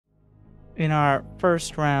in our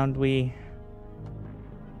first round, we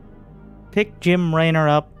picked Jim Raynor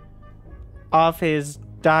up off his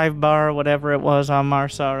dive bar or whatever it was on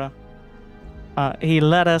Marsara. He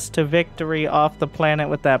led us to victory off the planet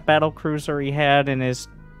with that battle cruiser he had in his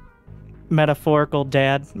metaphorical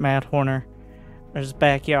dad, Matt Horner, his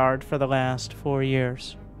backyard for the last 4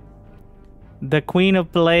 years. The Queen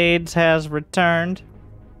of Blades has returned,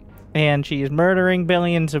 and she's murdering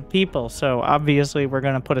billions of people, so obviously we're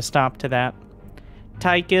going to put a stop to that.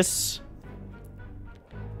 Tychus.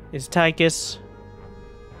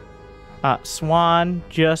 Swan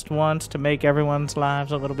just wants to make everyone's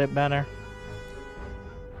lives a little bit better.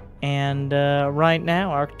 And right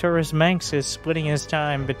now, Arcturus Manx is splitting his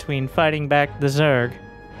time between fighting back the Zerg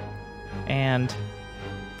and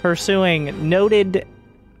pursuing noted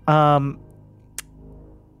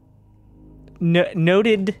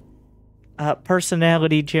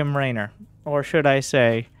personality Jim Raynor, or should I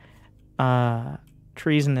say,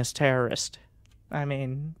 treasonous terrorist. I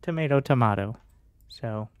mean, tomato.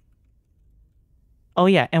 So, oh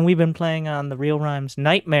yeah, and we've been playing on TheRealRhyme's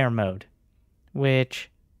Nightmare mode,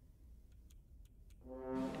 which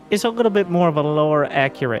is a little bit more of a lore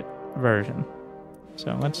accurate version.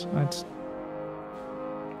 So let's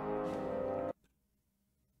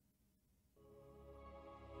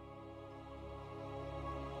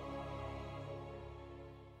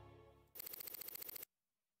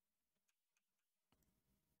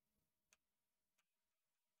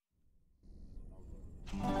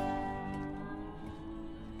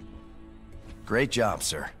Great job,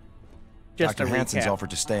 sir. just Dr. a Hansen's recap. offered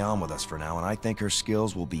to stay on with us for now, and I think her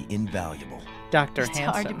skills will be invaluable. Dr. It's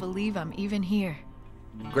hard to Hansen. believe I'm even here.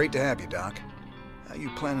 Great to have you, Doc. How you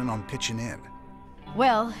planning on pitching in?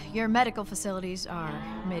 Well, your medical facilities are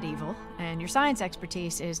medieval, and your science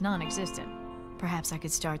expertise is non-existent. Perhaps I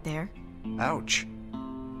could start there. Ouch.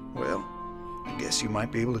 Well, I guess you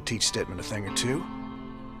might be able to teach Stedman a thing or two.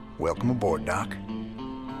 Welcome aboard, Doc.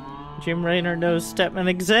 Jim Raynor knows Stepman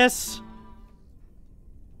exists.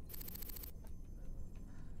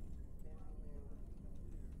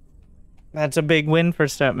 That's a big win for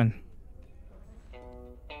Stepman.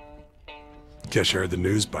 Guess you heard the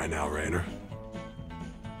news by now, Raynor.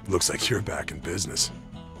 Looks like you're back in business.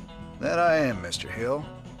 That I am, Mr. Hill.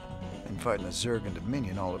 And fighting a Zerg and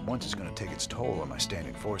Dominion all at once is going to take its toll on my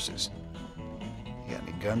standing forces. You got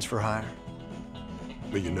any guns for hire?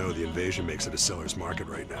 But you know the invasion makes it a seller's market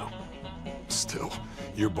right now. Still,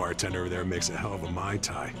 your bartender over there makes a hell of a Mai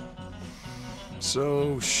Tai.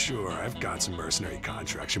 So, sure, I've got some mercenary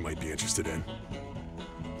contracts you might be interested in.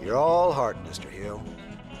 You're all heart, Mr. Hill.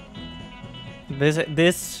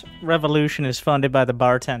 This revolution is funded by the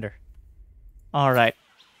bartender. Alright.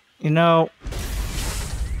 You know,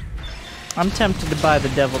 I'm tempted to buy the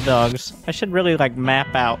devil dogs. I should really, like,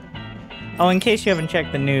 map out. Oh, in case you haven't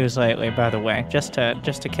checked the news lately, by the way, just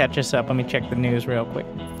to catch us up, let me check the news real quick.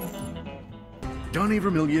 Donnie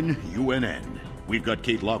Vermillion, UNN. We've got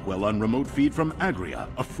Kate Lockwell on remote feed from Agria,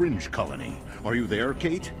 a fringe colony. Are you there,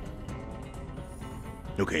 Kate?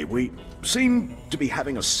 Okay, we seem to be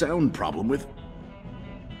having a sound problem with...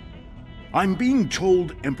 I'm being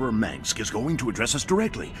told Emperor Mansk is going to address us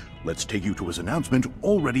directly. Let's take you to his announcement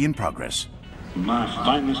already in progress. My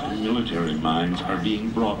finest military minds are being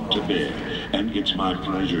brought to bear, and it's my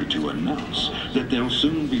pleasure to announce that they'll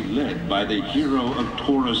soon be led by the hero of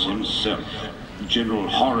Taurus himself, General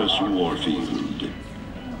Horace Warfield.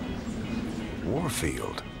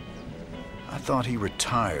 Warfield? I thought he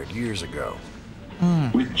retired years ago.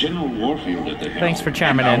 With General Warfield at the helm, Thanks for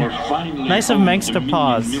chiming and in. our finely Nice of honed Manx to Dominion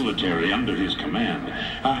pause. military under his command,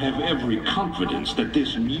 I have every confidence that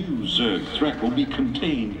this new Zerg threat will be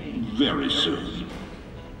contained very soon.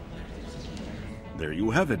 There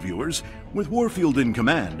you have it, viewers. With Warfield in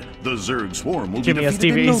command, the Zerg swarm will Jimmy be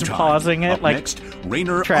defeated in no STV's time. pausing it Up like next,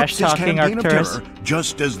 Raynor trash ups his talking campaign of Arcturus. terror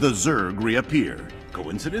just as the Zerg reappear.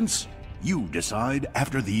 Coincidence? You decide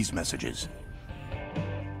after these messages.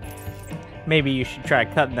 Maybe you should try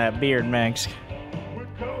cutting that beard, Max.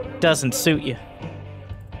 Doesn't suit you.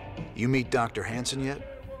 You meet Dr. Hansen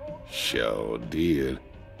yet? Sure did.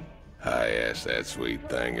 I asked that sweet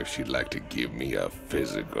thing if she'd like to give me a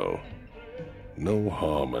physical. No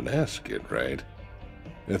harm in asking, right?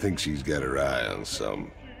 I think she's got her eye on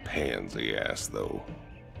some pansy ass, though.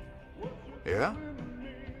 Yeah?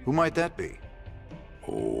 Who might that be?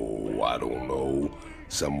 Oh, I don't know.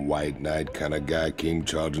 Some white knight kind of guy came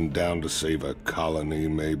charging down to save a colony,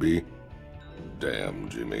 maybe. Damn,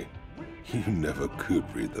 Jimmy. You never could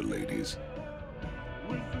read the ladies.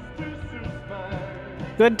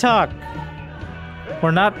 Good talk.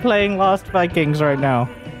 We're not playing Lost Vikings right now.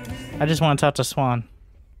 I just want to talk to Swan.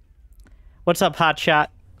 What's up, hotshot?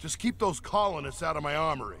 Just keep those colonists out of my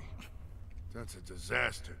armory. That's a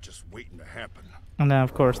disaster just waiting to happen. And then,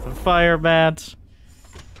 of course, the fire bats.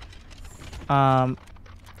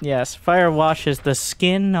 Yes, fire washes the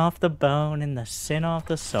skin off the bone and the sin off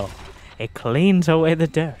the soul. It cleans away the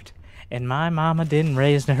dirt. And my mama didn't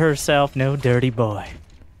raise herself no dirty boy.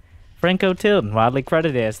 Franco Tilden, widely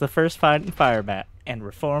credited as the first fighting fire bat and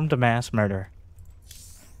reformed mass murderer.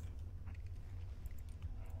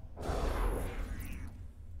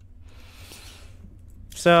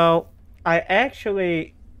 So, I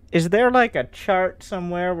actually... Is there like a chart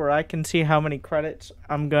somewhere where I can see how many credits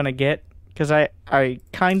I'm gonna get? Because I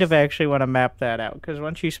kind of actually want to map that out. Because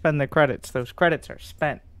once you spend the credits, those credits are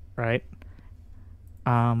spent, right?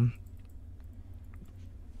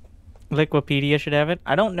 Liquipedia should have it.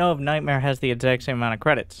 I don't know if Nightmare has the exact same amount of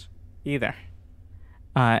credits, either.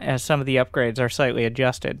 As some of the upgrades are slightly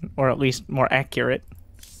adjusted, or at least more accurate.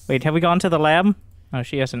 Wait, have we gone to the lab? Oh,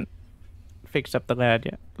 she hasn't fixed up the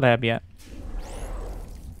lab yet.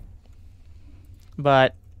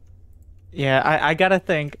 But, yeah, I gotta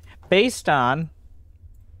think... Based on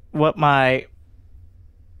what my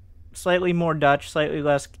slightly more Dutch, slightly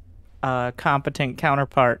less competent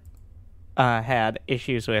counterpart had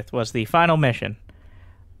issues with, was the final mission.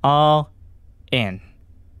 All in.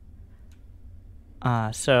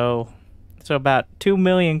 So about 2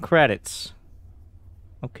 million credits.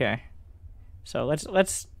 Okay. So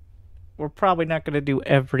let's we're probably not going to do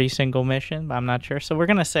every single mission, but I'm not sure. So we're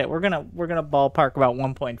going to say we're going to ballpark about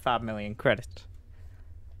 1.5 million credits.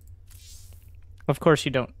 Of course,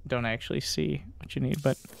 you don't actually see what you need,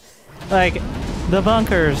 but like the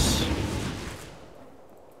bunkers,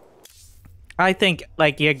 I think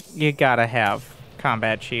like you gotta have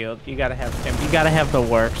combat shield, you gotta have stim, you gotta have the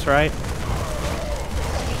works, right?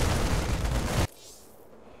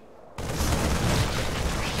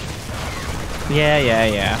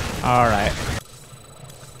 Yeah. All right,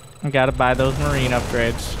 I gotta buy those marine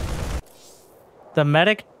upgrades. The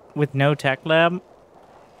medic with no tech lab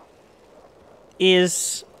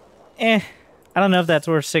is, I don't know if that's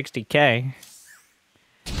worth 60k.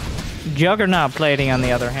 Juggernaut plating, on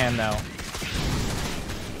the other hand, though.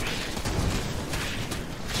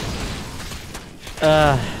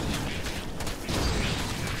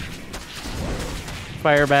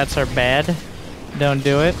 Fire bats are bad. Don't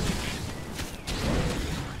do it.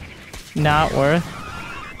 Not worth.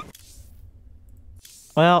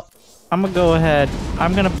 Well, I'm gonna go ahead.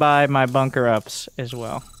 I'm gonna buy my bunker ups as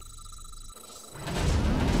well.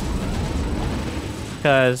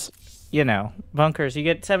 Because, you know, bunkers, you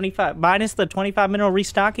get 75 minus the 25 mineral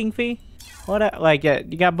restocking fee. What, like,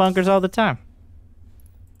 you got bunkers all the time.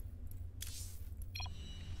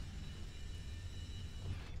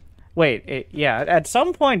 Wait, yeah, at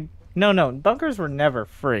some point, no, bunkers were never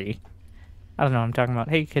free. I don't know what I'm talking about.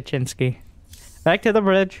 Hey, Kaczynski. Back to the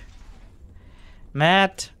bridge.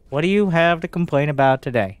 Matt, what do you have to complain about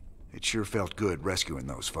today? It sure felt good rescuing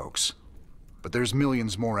those folks. But there's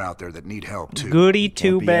millions more out there that need help, too. Goody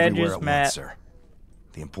two Can't be everywhere badges, at Matt. once, sir.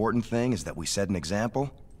 The important thing is that we set an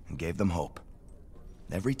example and gave them hope.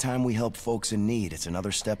 Every time we help folks in need, it's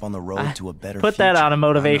another step on the road to a better Put future. that on a I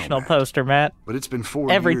motivational know, Matt. poster, Matt. But it's been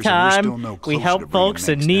 4 Every years and we're still time no we closer to help bringing folks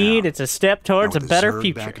in Mengsk need, down. it's a step towards Now a with the better Zerg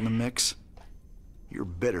future. back in the mix, your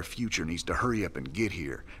better future needs to hurry up and get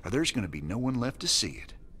here, or there's going to be no one left to see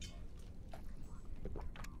it.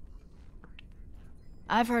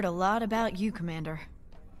 I've heard a lot about you, Commander.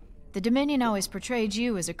 The Dominion always portrayed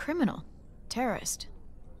you as a criminal, terrorist.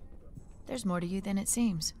 There's more to you than it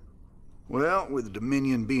seems. Well, with the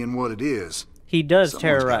Dominion being what it is, He does someone's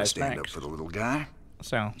gotta terrorize stand up Mengsk. for the little guy.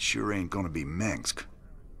 So, He sure ain't going to be Mengsk.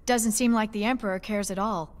 Doesn't seem like the Emperor cares at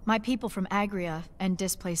all. My people from Agria and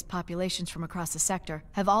displaced populations from across the sector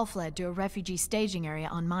have all fled to a refugee staging area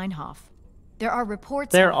on Meinhof. There are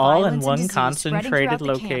reports They're of all in violence and one disease spreading concentrated throughout the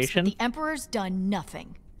camps, but location? the Emperor's done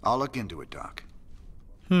nothing. I'll look into it, Doc.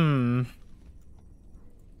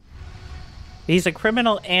 He's a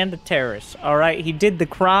criminal and a terrorist, alright? He did the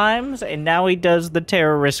crimes, and now he does the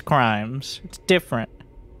terrorist crimes. It's different.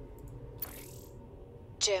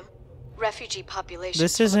 Jim, refugee populations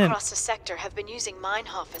This from isn't- across the sector have been using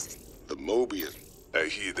Meinhof as... The Mobius. I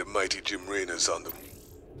hear the mighty Jim Raynor's on them.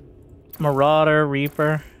 Marauder,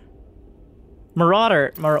 Reaper.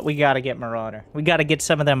 Marauder, we gotta get Marauder. We gotta get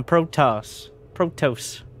some of them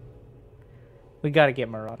Protoss. We gotta get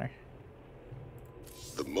Marauder.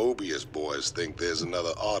 The Mobius boys think there's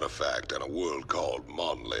another artifact on a world called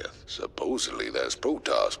Monolith. Supposedly there's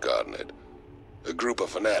Protoss guarding it. A group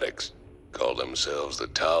of fanatics call themselves the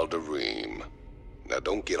TheRealRhyme. Now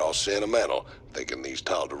don't get all sentimental, thinking these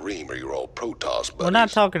TheRealRhyme are your old Protoss buddies. We're not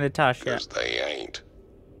talking to Tosh yet. 'Cause they ain't.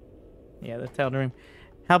 Yeah, the TheRealRhyme.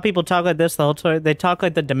 How people talk like this the whole story, they talk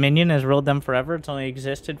like the Dominion has ruled them forever. It's only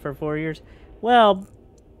existed for 4 years. Well,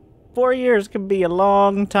 4 years can be a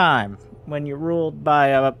long time when you're ruled by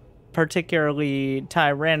a particularly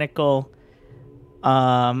tyrannical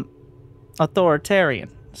authoritarian.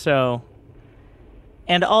 So,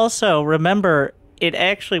 and also remember, it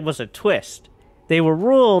actually was a twist. They were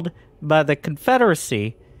ruled by the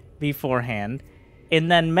Confederacy beforehand,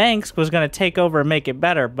 and then Manx was going to take over and make it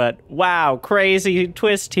better, but wow, crazy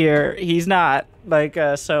twist here. He's not. Like,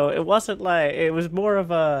 so it wasn't like, it was more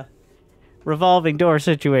of a revolving door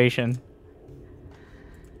situation.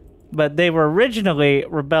 But they were originally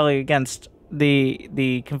rebelling against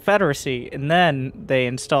the Confederacy, and then they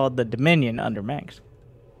installed the Dominion under Manx.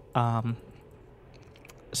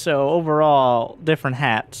 So overall, different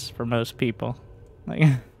hats for most people. Like,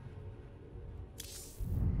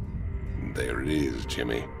 There it is,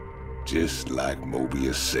 Jimmy. Just like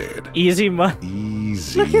Mobius said. easy money.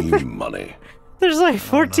 Easy money. There's like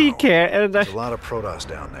 14 and There's a lot of Protoss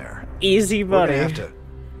down there. easy We're money. gonna have to...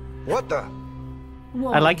 What the?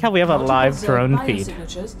 I like how we have a live drone feed.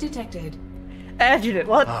 Detected. Adjutant,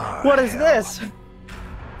 what? Oh, What is hell. this?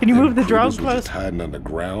 Can you move the drone Critters was close? just hiding on the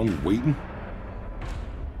ground, waiting.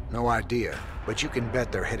 No idea, but you can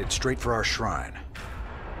bet they're headed straight for our shrine.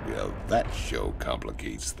 Well, that show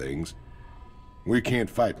complicates things. We can't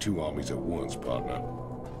fight two armies at once, partner.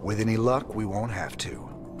 With any luck, we won't have to.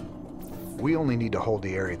 We only need to hold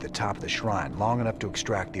the area at the top of the shrine long enough to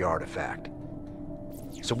extract the artifact.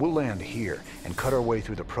 So we'll land here and cut our way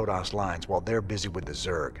through the Protoss lines while they're busy with the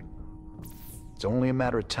Zerg. It's only a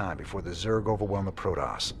matter of time before the Zerg overwhelm the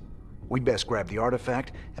Protoss. We'd best grab the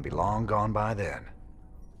artifact and be long gone by then.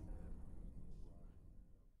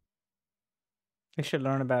 I should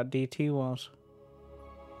learn about DT walls.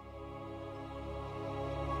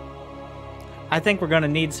 I think we're gonna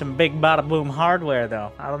need some big bada boom hardware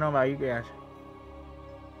though. I don't know about you guys.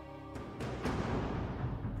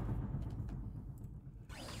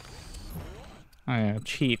 Oh yeah,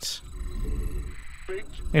 cheats.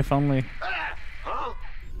 If only.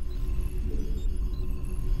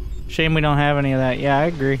 Shame we don't have any of that. Yeah, I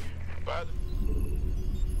agree.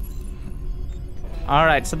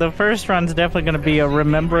 Alright, so the first run's definitely going to be a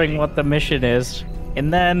remembering what the mission is.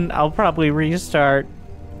 And then I'll probably restart.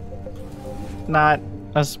 Not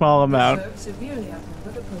a small amount. Zerg severely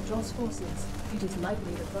outnumber the Protoss forces. It is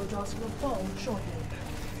likely the Protoss will fall shortly.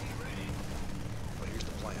 Well, here's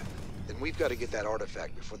the plan. Then we've got to get that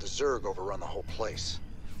artifact before the Zerg overrun the whole place.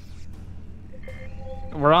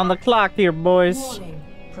 We're on the clock here, boys. Warning.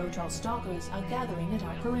 Protoss stalkers are gathering at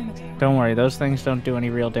our perimeter. Don't worry, those things don't do any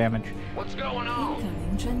real damage. What's going on?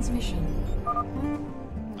 Incoming transmission.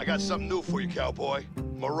 I got something new for you, cowboy.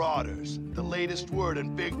 Marauders. The latest word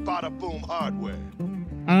in big bada boom hardware.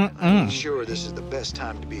 I'm sure this is the best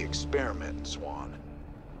time to be experimenting, Swan.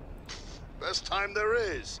 Best time there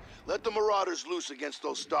is. Let the Marauders loose against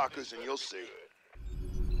those stalkers and you'll see.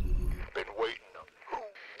 Been waiting.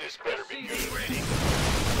 This better be ready.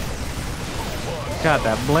 God,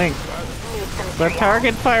 that blink. The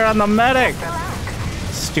target fire on the medic.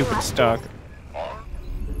 Stupid stock.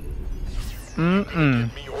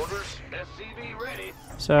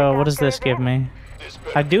 So, what does this give me?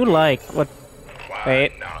 I do like what...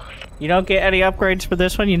 Wait. You don't get any upgrades for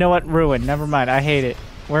this one? You know what? Ruin. Never mind. I hate it.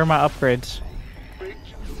 Where are my upgrades?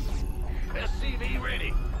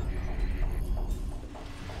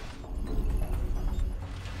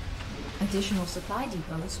 Additional supply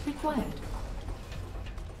depots required.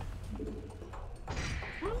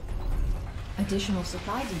 Additional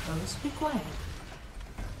supply depots required.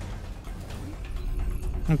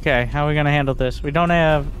 Okay, how are we gonna handle this? We don't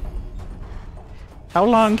have... How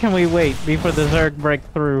long can we wait before the Zerg break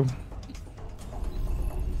through?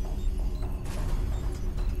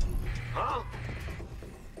 Huh?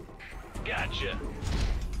 Gotcha.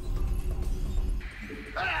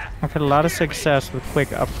 I've had a lot of success with quick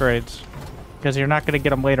upgrades. Because you're not gonna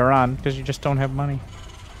get them later on, because you just don't have money.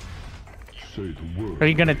 Are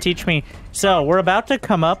you gonna teach me? So, we're about to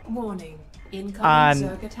come up Warning. Incoming on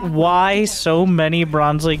Zerg attack why detected. so many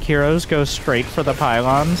Bronze League heroes go straight for the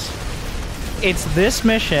pylons. It's this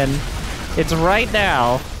mission. It's right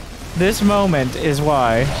now. This moment is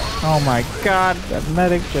why. Oh my god, that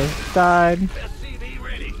medic just died.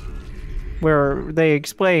 Where they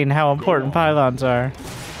explain how important pylons are.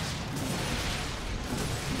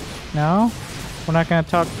 No? We're not gonna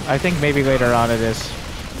talk. I think maybe later on it is.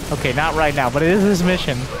 Okay, not right now, but it is this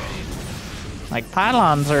mission. Like,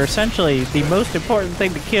 pylons are essentially the most important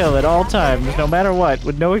thing to kill at all times, no matter what,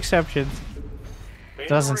 with no exceptions. It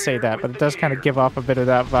doesn't say that, but it does kind of give off a bit of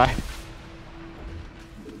that vibe.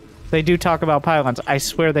 They do talk about pylons. I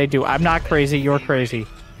swear they do. I'm not crazy, you're crazy.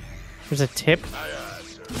 There's a tip.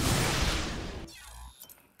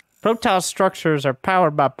 Protoss structures are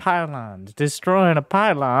powered by pylons. Destroying a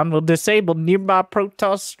pylon will disable nearby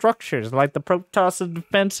Protoss structures, like the Protoss'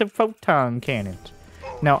 defensive photon cannons.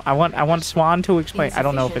 No, I want Swan to explain. I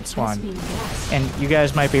don't know if it's Swan. And you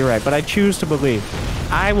guys might be right, but I choose to believe.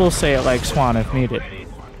 I will say it like Swan if needed.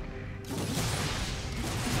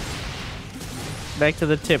 Back to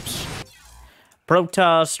the tips.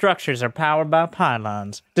 Protoss structures are powered by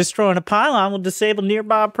pylons. Destroying a pylon will disable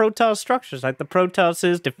nearby Protoss structures, like the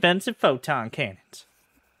Protoss' defensive photon cannons.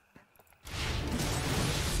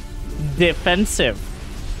 Defensive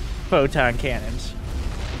photon cannons.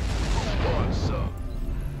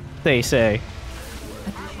 They say.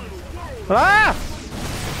 Ah!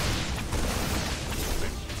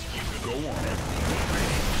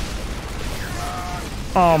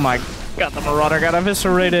 Oh my god, the Marauder got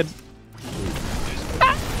eviscerated.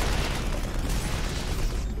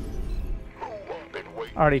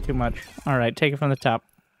 Already too much. Alright, take it from the top.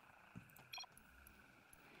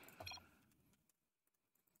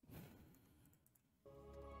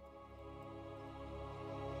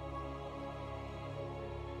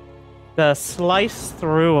 The slice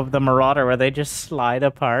through of the Marauder where they just slide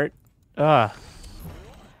apart. Ugh.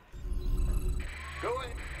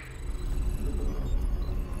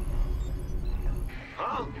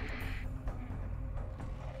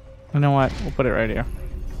 You know what? We'll put it right here.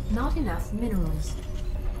 Not enough minerals.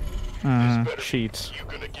 Sheets. You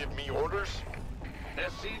gonna give me orders?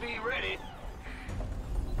 SCV ready.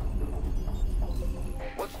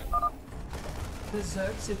 What's The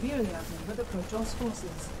Zerg severely outnumber the Protoss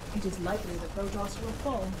forces. It is likely the Protoss will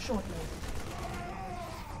fall shortly.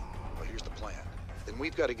 Well, here's the plan. Then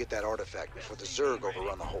we've got to get that artifact before the Zerg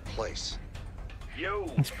overrun the whole place.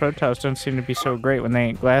 These Protoss don't seem to be so great when they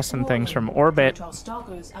ain't glassing things from orbit. Protoss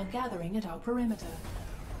stalkers are gathering at our perimeter.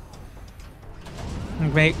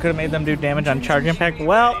 Could have made them do damage on charge impact.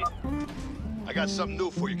 Well, I got something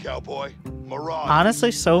new for you, cowboy. Mirage.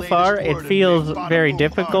 honestly, so far it feels very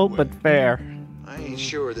difficult but fair. I ain't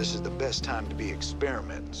sure this is the best time to be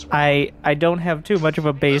experimenting. I don't have too much of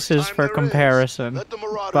a basis for comparison,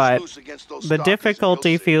 but the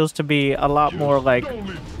difficulty feels to be a lot more like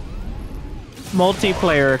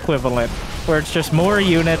multiplayer equivalent, where it's just more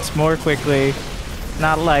units more quickly,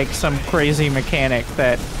 not like some crazy mechanic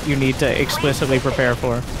that you need to explicitly prepare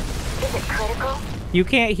for. Is it critical? You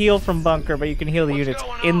can't heal from bunker, but you can heal the units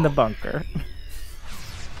in the bunker.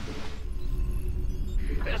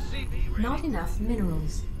 Not enough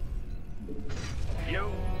minerals.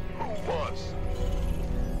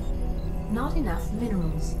 Not enough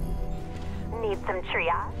minerals. Need some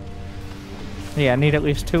triage? Yeah, I need at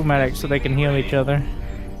least 2 medics so they can heal each other.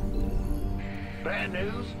 Bad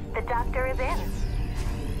news? The doctor is in.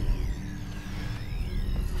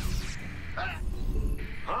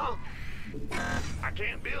 Huh? I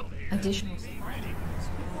can't build here. Additional. Ready.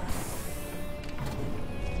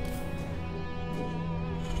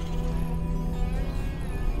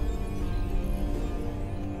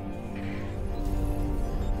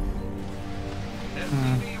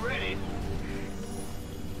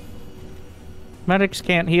 Medics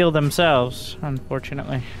can't heal themselves,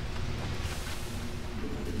 unfortunately.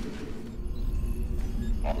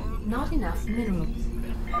 Not enough minerals.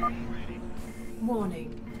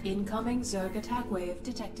 Warning. Incoming Zerg attack wave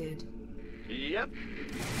detected. Yep.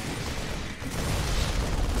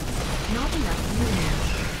 Not enough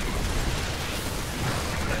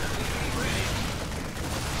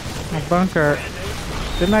minerals. A bunker.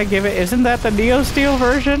 Didn't I give it? Isn't that the Neo Steel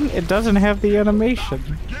version? It doesn't have the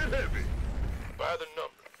animation.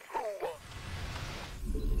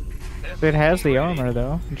 It has the armor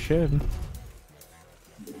though. It should.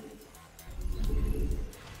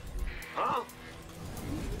 Huh?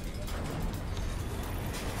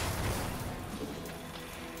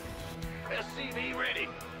 SCV ready.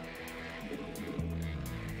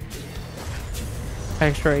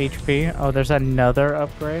 Extra HP. Oh, there's another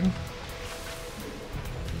upgrade.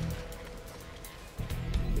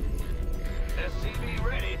 SCV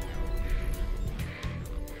ready.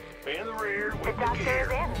 In the rear. The doctor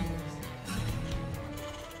is in.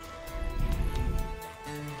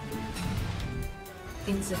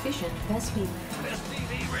 Insufficient Vespine.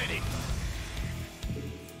 SCV ready.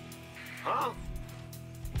 Huh?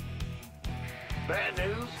 Bad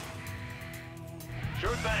news?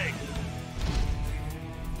 Sure thing.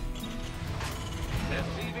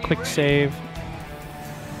 SCV Quick ready. save.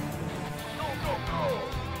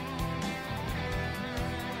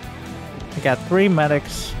 We got 3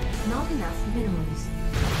 medics. Not enough minerals.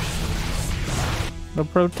 The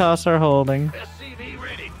Protoss are holding. SCV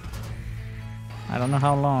ready. I don't know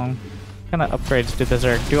how long. What kind of upgrades do the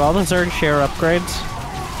Zerg? Do all the Zerg share upgrades?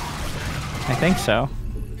 I think so.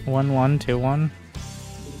 1-1, 2-1.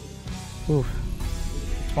 Oof.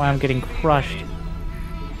 That's why I'm getting crushed.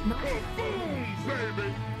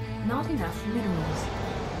 Not enough minerals.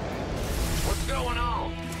 What's going on?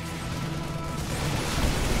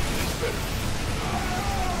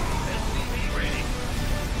 SCV ready.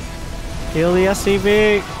 Kill the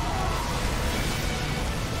SCV!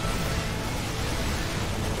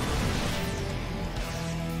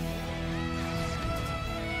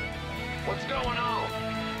 What's going on?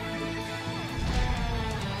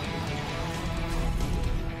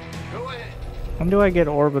 Go ahead. When do I get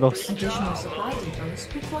orbitals? Additional supply depots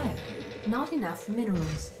required. Not enough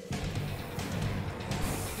minerals.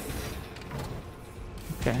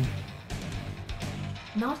 Okay.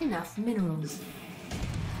 Not enough minerals.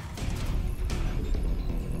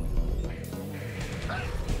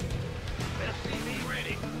 SCV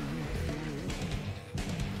ready.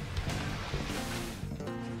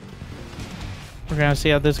 We're gonna see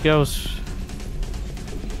how this goes.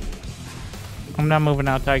 I'm not moving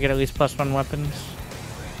out till I get at least +1 weapons.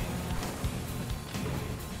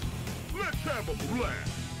 Let's have a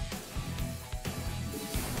blast.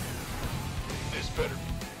 This better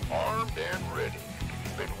be armed and ready.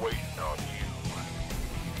 Been waiting on you.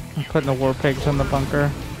 I'm putting the war pigs in the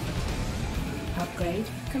bunker. Upgrade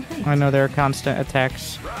complete. I know there are constant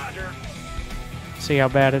attacks. Roger. See how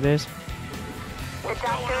bad it is. The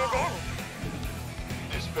doctor is in.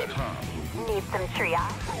 This better Need some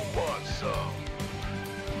triage? Who wants some?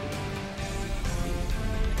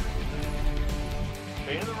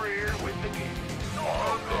 In the rear with the key.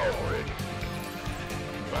 Armed and ready.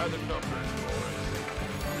 By the numbers,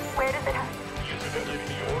 boys. Where does it hurt? You gonna give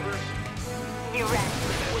me orders? You ready?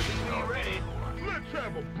 SCV ready. Let's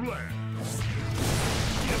have a blast.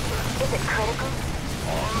 Is it critical?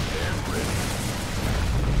 Armed and ready.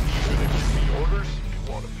 You gonna give me orders? You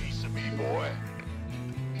want a piece of me, boy?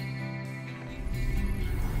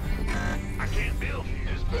 I can't build here.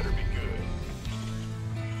 This better be good.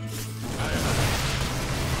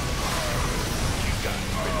 You got it.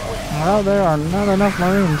 Well, there are not enough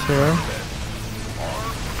Marines here.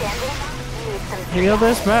 Standing? Need some Heal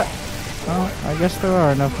this, Matt. Oh, I guess there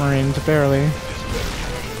are enough Marines, barely.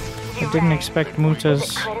 I didn't expect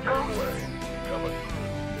Mutas. critical?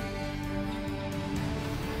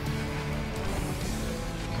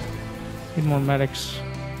 Need more medics.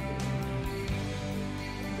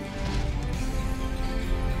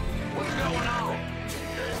 What's going on?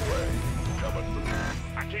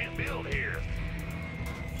 I can't build here.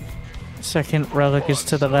 Second relic is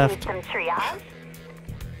to the Need left. some triage?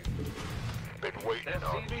 Been waiting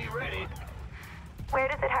on you. Ready. Where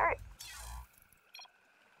does it hurt?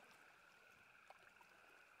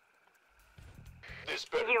 This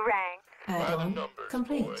better You rang. by the Add-on numbers,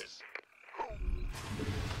 complete. boys.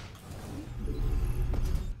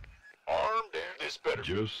 Armed and this better.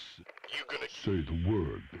 Just You gonna say the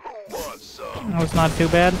word. who wants some? That was not too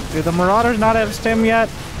bad. Do the Marauders not have stim yet?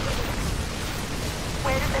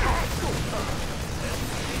 Where does it hurt?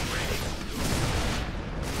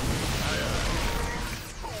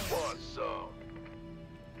 Who wants some?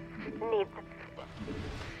 Need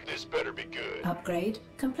This better be good. Upgrade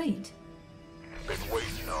complete. Been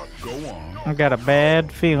waiting on you. Go on. I've got a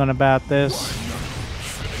bad feeling about this.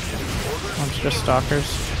 It's just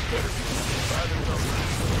stalkers.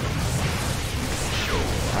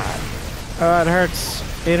 Oh, it hurts.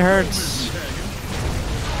 It hurts.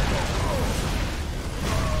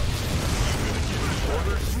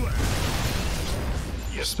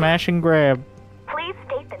 Smash and grab. Please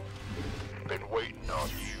state them. Been waiting on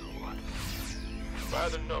you. By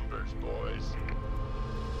the numbers, boys.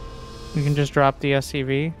 You can just drop the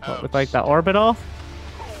SCV with like the orbital.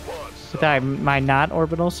 Who wants With my not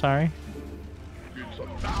orbital, sorry. It's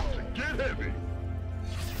about to get heavy.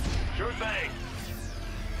 Sure thing.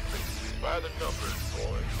 By the numbers,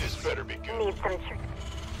 boys. This better be good. Need some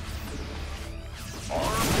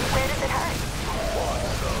Where does it hurt?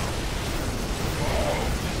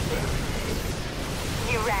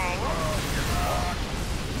 You rang.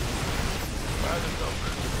 By the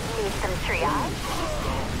numbers. Need some triage?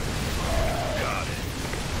 Got it.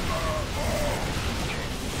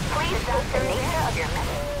 Please discuss the nature of your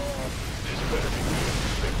message. This better be good.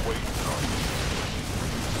 Been waiting on you.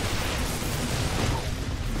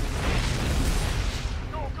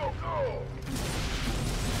 Go, go, go!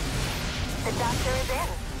 The doctor is in.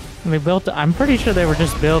 They built. I'm pretty sure they were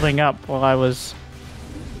just building up while I was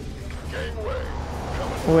Game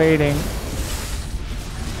waiting.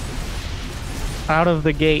 Out of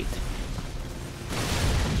the gate.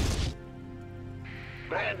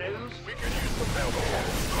 Bad news. We can use some help.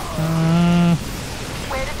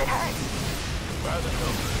 Where does it hurt? By the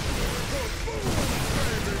numbers.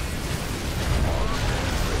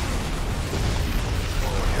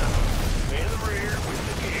 In the rear with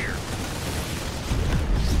the gear.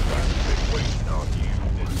 I've been waiting on you.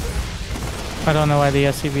 I don't know why the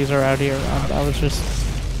SCVs are out here. I was just...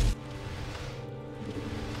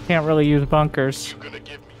 Can't really use bunkers. You're gonna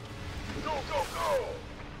give me. Go, go, go!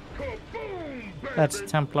 Kaboom! That's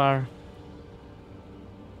Templar.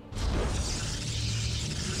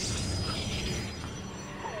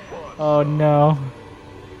 Oh no.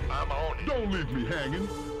 I'm on it. Don't leave me hanging.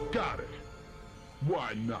 Got it.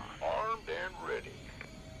 Why not? Armed and ready.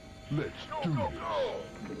 Let's do this.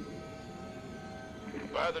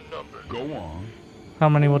 By the numbers. Go on. How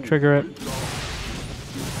many will trigger it?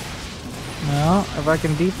 Well, if I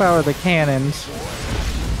can depower the cannons.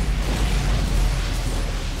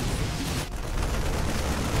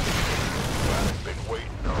 I've been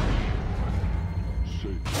waiting on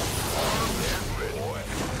you. Armed and ready.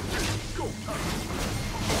 Go time.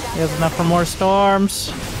 He has enough for more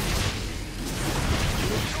storms.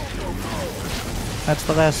 That's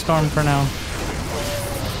the last storm for now.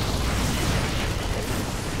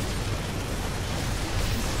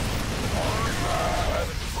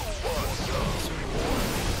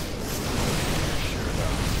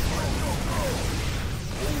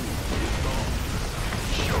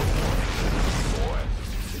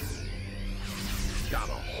 Got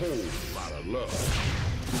a whole lot of love.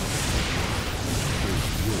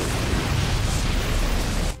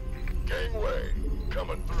 Gangway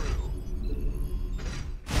coming through.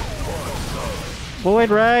 Boyd,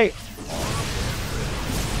 right?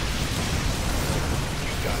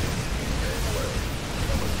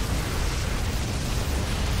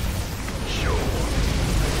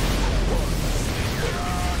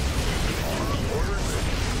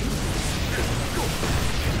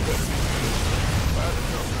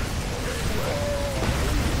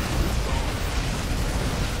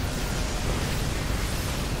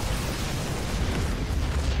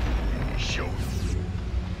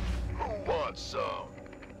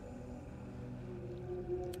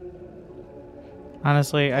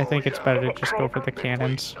 Honestly, I think it's better to just go for the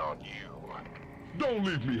cannons. Don't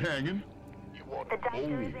leave me hanging.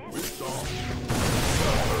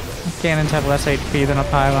 Cannons have less HP than a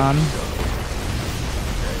pylon.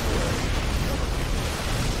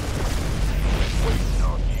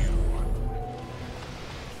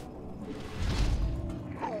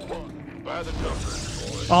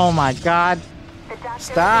 Oh my god.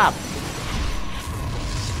 Stop!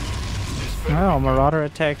 Oh, Marauder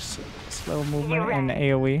attacks slow movement and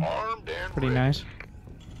AoE. Pretty nice.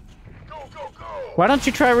 Why don't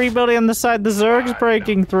you try rebuilding on the side the Zerg's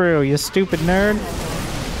breaking through, you stupid nerd?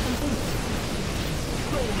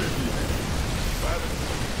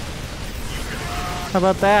 How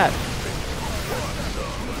about that?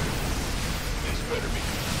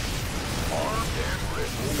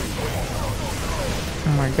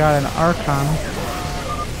 Oh my god, an Archon.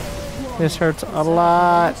 This hurts a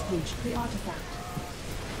lot.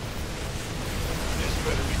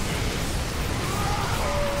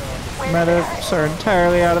 Medics are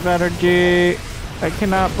entirely out of energy. I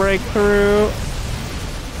cannot break through.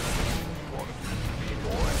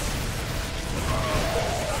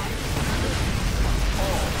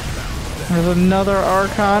 There's another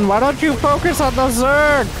Archon. Why don't you focus on the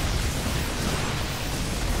Zerg?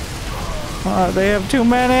 They have too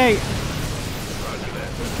many.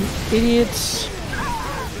 Idiots.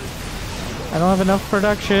 I don't have enough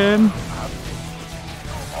production.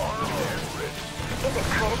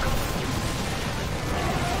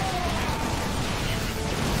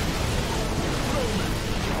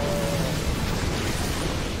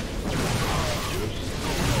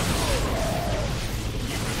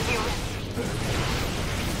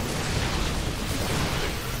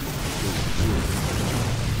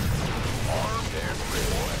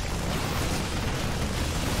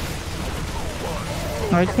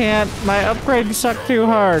 I can't. My upgrades suck too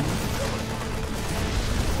hard. This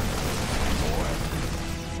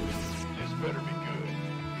better be good.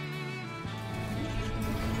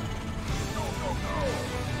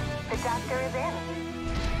 The doctor is in.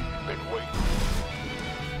 Been waiting.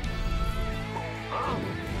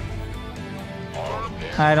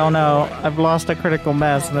 I don't know. I've lost a critical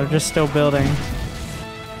mass and they're just still building.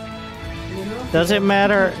 Does it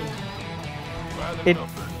matter? It.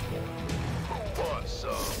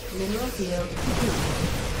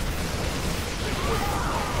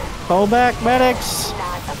 Pull back, medics!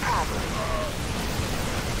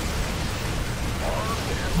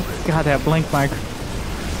 God, that blink mic.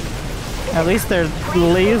 At least they're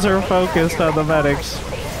laser focused on the medics.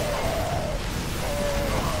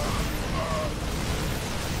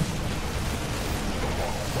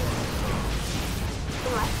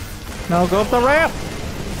 No, go up the ramp!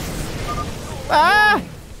 Ah!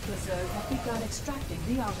 The Zerg have begun extracting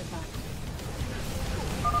the artifact.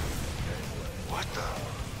 What the?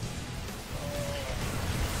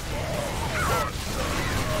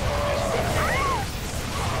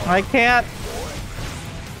 I can't.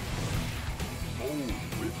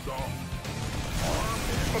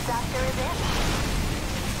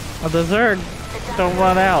 Oh, the Zerg don't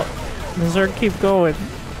run out. The Zerg keep going.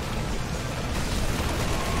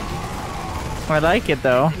 I like it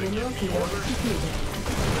though.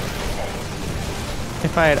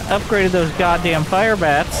 If I had upgraded those goddamn fire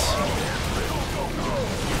bats.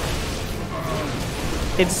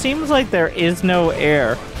 It seems like there is no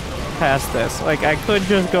air past this. Like, I could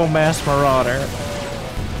just go mass marauder.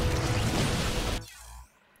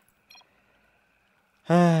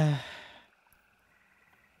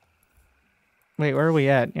 Wait, where are we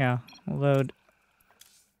at? Yeah, load.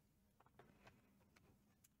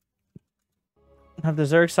 Have the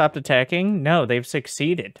Zerg stopped attacking? No, they've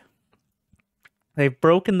succeeded. They've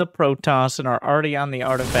broken the Protoss and are already on the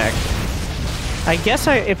artifact. I guess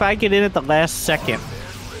if I get in at the last second,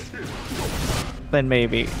 then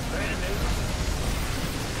maybe.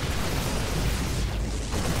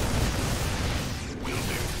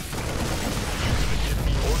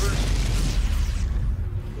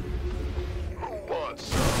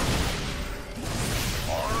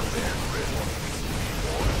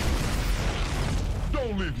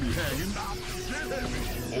 Don't leave me hanging. Get heavy.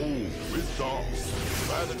 Oh, it's off.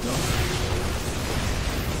 By the door.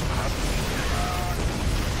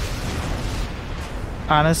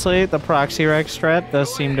 Honestly, the proxy Rex strat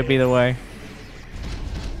does seem to be the way.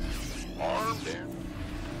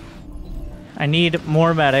 I need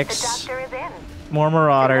more medics. More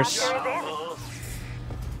marauders.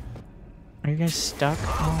 Are you guys stuck?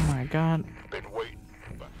 Oh my god.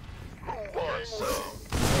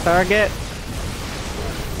 Target.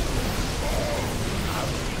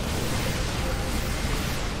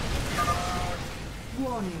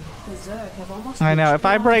 Warning, the Zerg have almost I know, reached if the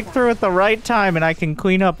I break artifact. through at the right time and I can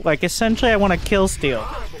clean up, like, essentially I want to kill steal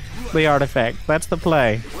the artifact. That's the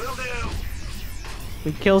play.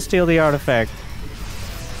 We kill steal the artifact.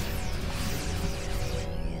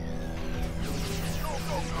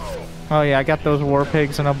 Oh yeah, I got those war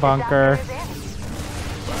pigs in a bunker.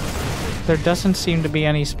 There doesn't seem to be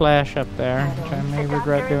any splash up there, which I may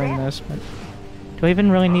regret doing this, but... Do I even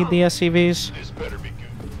really need the SCVs?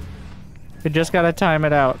 We just gotta time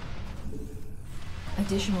it out.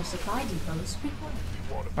 Additional supply depots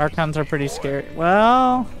required. Archons are pretty scary.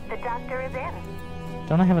 Well... The doctor is in.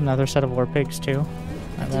 Don't I have another set of war pigs too?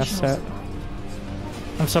 My last Additional set.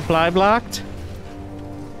 I'm supply blocked?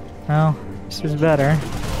 Well, this is better.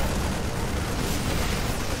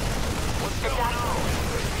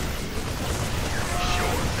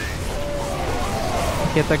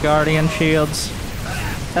 Get the Guardian shields.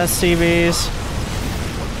 SCVs.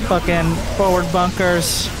 Fucking forward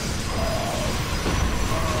bunkers.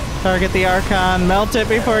 Target the Archon. Melt it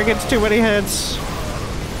before it gets too many hits.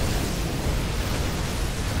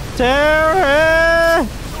 Terror!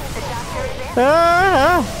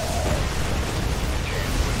 Ah!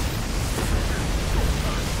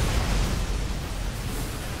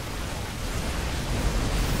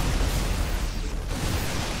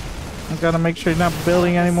 I gotta make sure you're not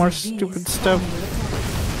building any more stupid stuff.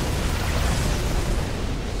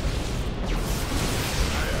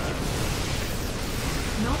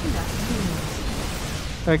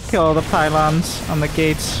 I kill all the pylons on the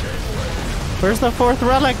gates. Where's the fourth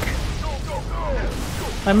relic?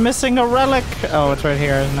 I'm missing a relic! Oh, it's right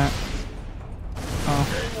here, isn't it? Oh.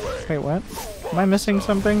 Wait, what? Am I missing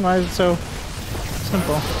something? Why is it so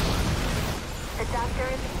simple?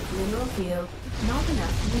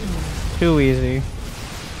 Too easy.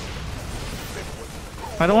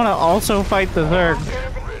 I don't want to also fight the Zerg.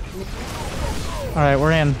 Alright,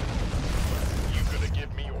 we're in.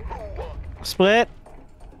 Split.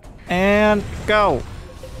 And go.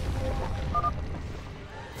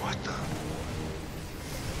 What the?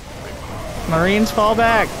 Marines fall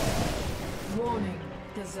back. Warning,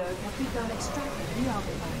 the Zerg have begun extracting the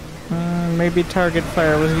artifact. Maybe target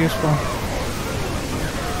fire was useful.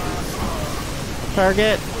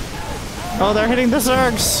 Target. Oh, they're hitting the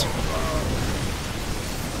Zergs.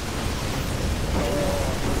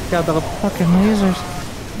 God, the fucking lasers.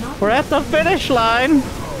 We're at the finish line.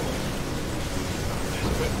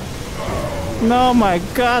 No, my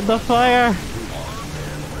God, the fire!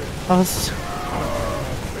 Oh,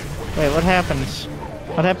 wait, what happens?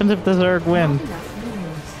 What happens if the Zerg win?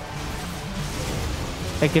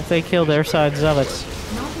 Like if they kill their side zealots?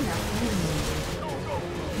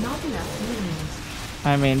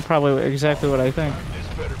 I mean, probably exactly what I think.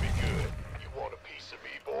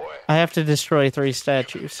 I have to destroy 3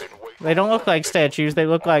 statues. They don't look like statues, they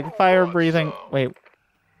look like fire-breathing... Wait.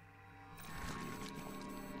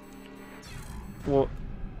 Whoa.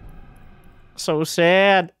 So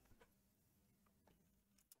sad.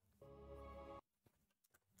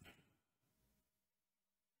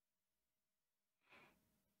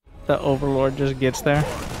 The Overlord just gets there.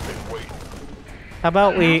 How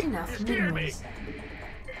about we...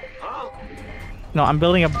 No, I'm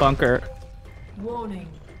building a bunker. Warning.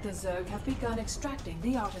 The Zerg have begun extracting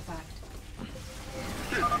the artifact.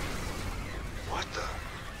 What the?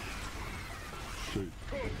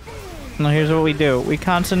 No, here's what we do. We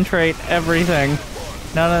concentrate everything.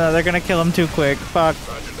 No, they're gonna kill him too quick. Fuck.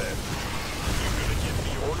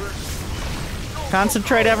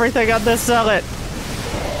 Concentrate everything on this zealot.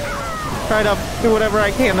 Try to do whatever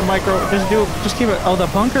I can to micro... Just keep it... Oh, the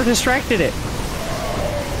bunker distracted it.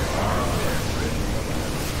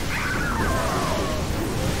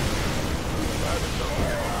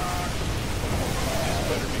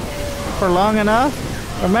 For long enough.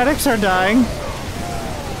 Our medics are dying.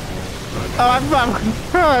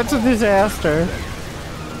 Oh, it's a disaster.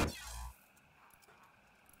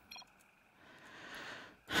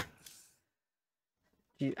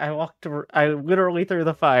 I literally threw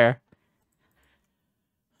the fire.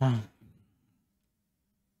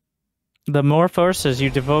 The more forces you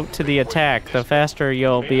devote to the attack, the faster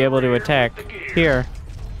you'll be able to attack. Here.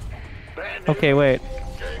 Okay, wait.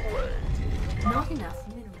 Not enough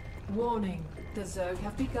mineral. Warning. The Zerg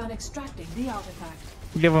have begun extracting the artifact.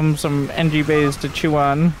 Give them some NG bays to chew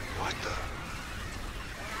on. What the?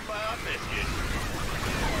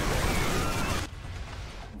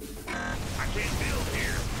 I can't build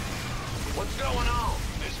here. What's going on?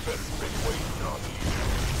 This better been waiting on you.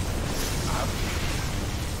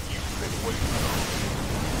 You've been waiting on me.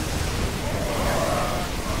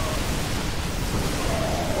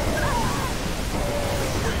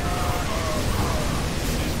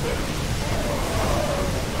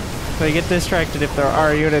 They get distracted if there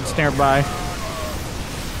are units nearby.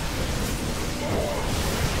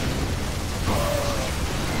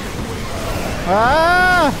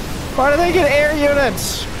 Ah! Why do they get air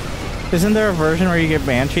units? Isn't there a version where you get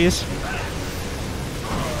banshees?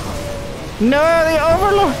 No, the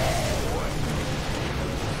Overlord!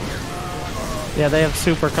 Yeah, they have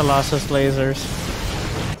super Colossus lasers.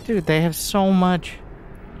 Dude, they have so much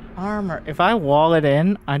armor. If I wall it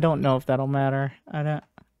in, I don't know if that'll matter. I don't...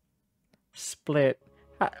 Split.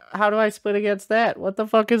 How do I split against that? What the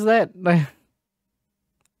fuck is that?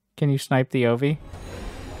 Can you snipe the Ovi?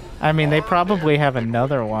 I mean, they probably have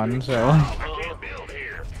another one, so... I can't build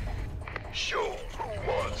here. Show who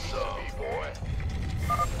wants some, boy.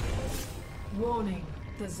 Warning.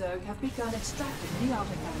 The Zerg have begun extracting the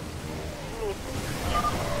artifact.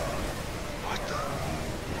 What the?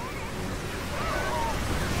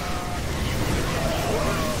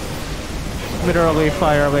 Literally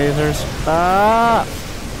fire lasers. Ah!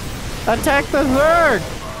 Attack the Zerg!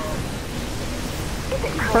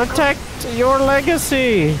 Protect your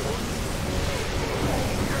legacy!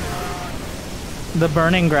 The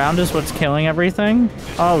burning ground is what's killing everything?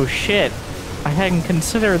 Oh shit. I hadn't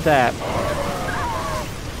considered that.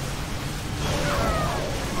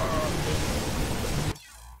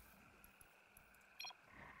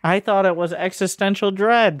 I thought it was existential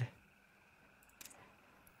dread.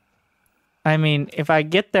 I mean, if I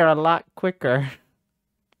get there a lot quicker...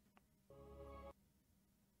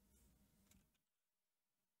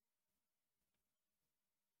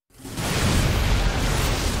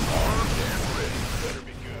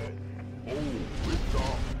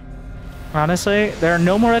 Honestly, there are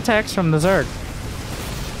no more attacks from the Zerg.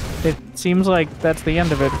 It seems like that's the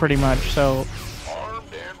end of it, pretty much, so... Armed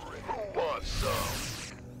and ready. Who wants some?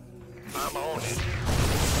 I'm on it.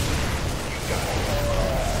 You got it.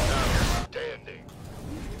 Now you're standing.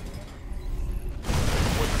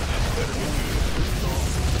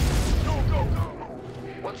 Go.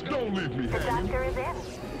 What's going on? Don't leave me The hanging. doctor is in.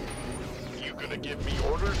 You gonna give me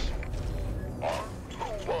orders?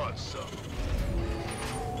 Who wants some?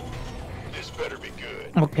 This better be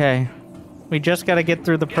good. Okay. We just gotta get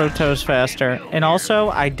through the Protoss faster. And also,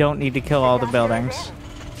 I don't need to kill all the buildings.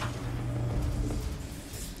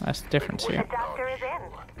 That's the difference here. The doctor is in.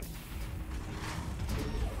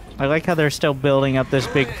 I like how they're still building up this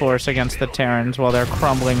big force against the Terrans while they're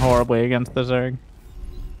crumbling horribly against the Zerg.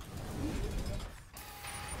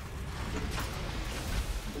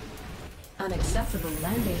 Unacceptable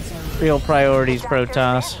landing zone. Real priorities,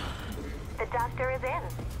 Protoss. The doctor is in.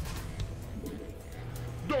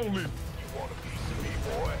 Don't leave. You want a piece of me,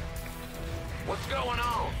 boy? What's going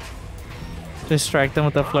on? Distract them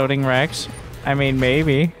with the floating Rex? I mean,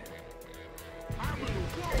 maybe.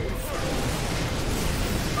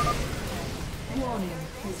 Warning,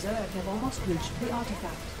 the Zerg have almost reached the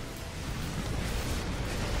artifact.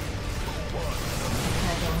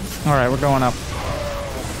 Alright, we're going up.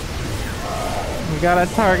 We gotta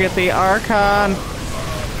target the Archon.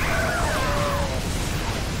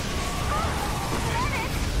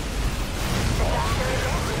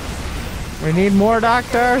 We need more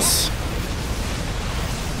doctors.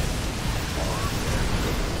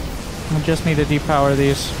 We just need to depower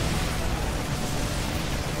these.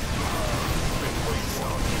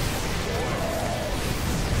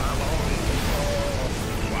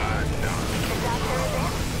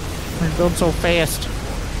 They build so fast.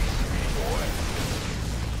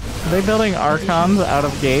 Are they building Archons out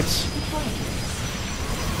of gates?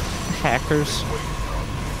 Hackers.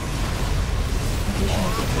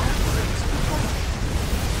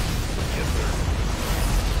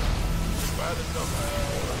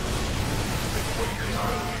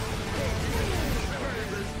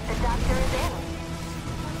 The doctor is in.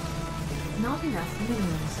 Not enough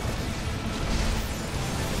minerals.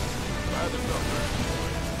 Not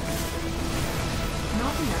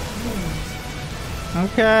enough minerals.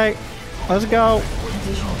 Okay, let's go.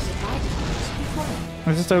 Additional supply depots required.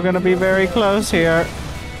 We're still gonna be very close here.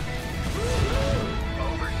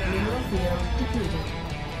 Mineral field depleted.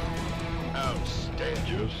 Outstanding.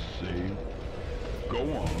 Just say. Go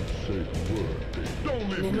on, say the word. Don't leave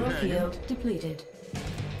me Mineral hanging. field depleted.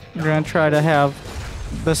 We're gonna try to have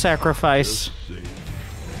the sacrifice. Just say.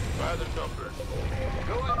 By the numbers.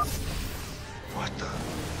 Go ahead. What the?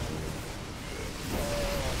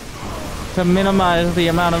 To minimize the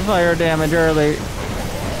amount of fire damage early.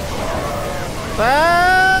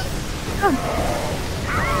 Ah!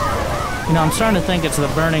 You know, I'm starting to think it's the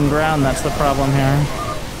burning ground that's the problem here.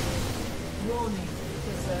 Warning,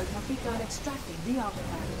 the Zerg have begun extracting the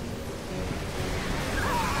artifact.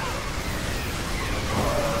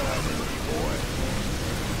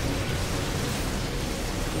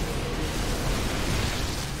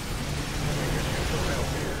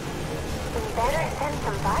 We better send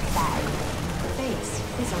some body bags. Base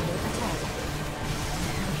is under attack.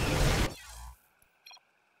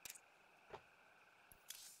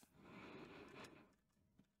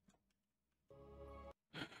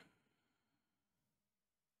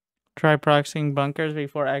 Try proxying bunkers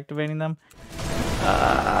before activating them.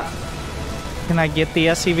 Can I get the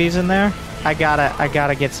SCVs in there? I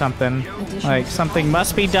gotta get something. Like, something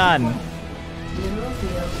must be done. Mineral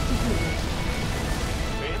field depleted.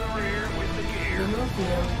 In the rear with the gear. Mineral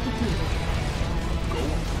field depleted.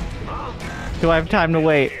 Do I have time to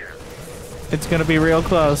wait? It's gonna be real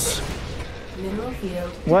close. Mineral field.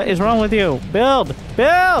 What is wrong with you? Build!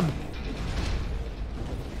 Build!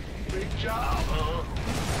 Big job, huh?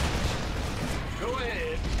 Go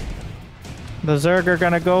ahead. The Zerg are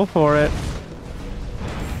gonna go for it.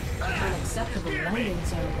 Unacceptable landing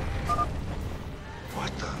zone.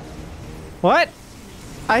 What the? What?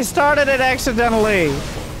 I started it accidentally.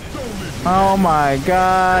 Oh my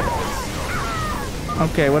god.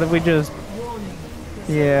 Okay, what if we just... Warning,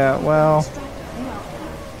 Yeah, well... extracted the artifact.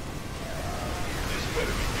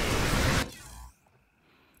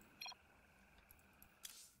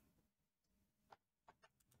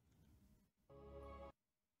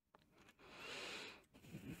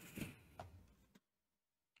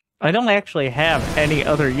 I don't actually have any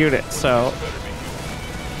other units, so...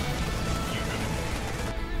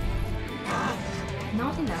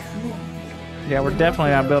 Not enough minerals. Yeah, we're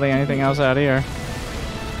definitely not building anything else out here.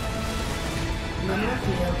 Mineral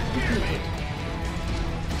field depleted.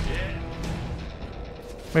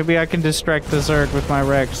 Maybe I can distract the Zerg with my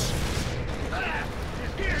Rex.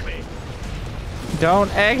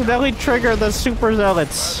 Don't accidentally trigger the super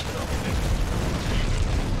zealots.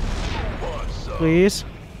 Please.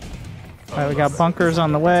 Alright, we got bunkers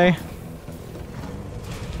on the way.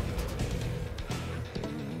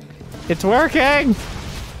 It's working!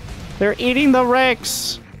 They're eating the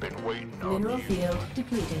Rex! Been waiting on Mineral you. field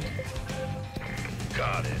depleted.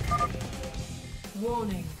 Got it.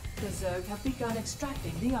 Warning, the Zerg have begun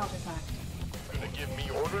extracting the artifact. Gonna give me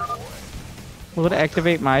orders? Will it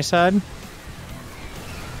activate my side?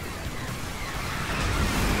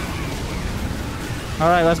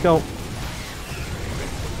 Alright, let's go.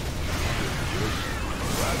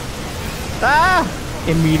 Ah!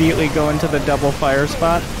 Immediately go into the double fire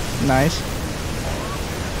spot. Nice.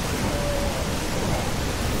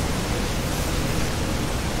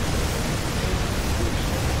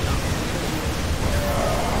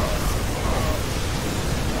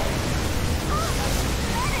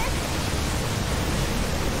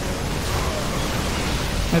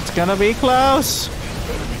 It's gonna be close.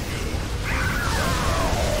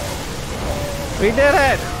 We did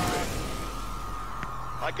it.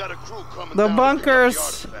 I got a crew coming The down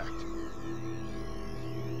bunkers. to pick up the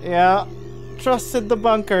artifact. Yeah, trusted the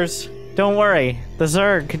bunkers. Don't worry, the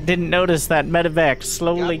Zerg didn't notice that medevac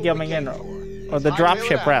slowly coming in, or the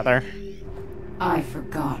dropship rather. I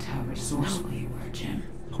forgot how resourceful you were, Jim.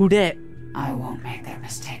 Who did? I won't make that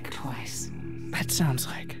mistake twice. That sounds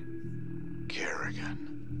like Kerrigan.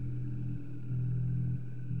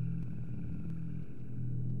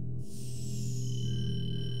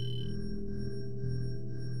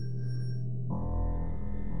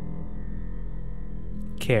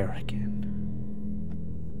 Kerrigan.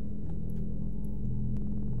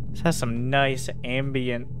 This has some nice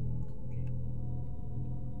ambient.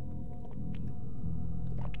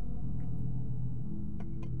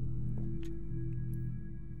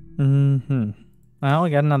 Well,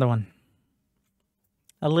 we got another one.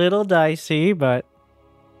 A little dicey, but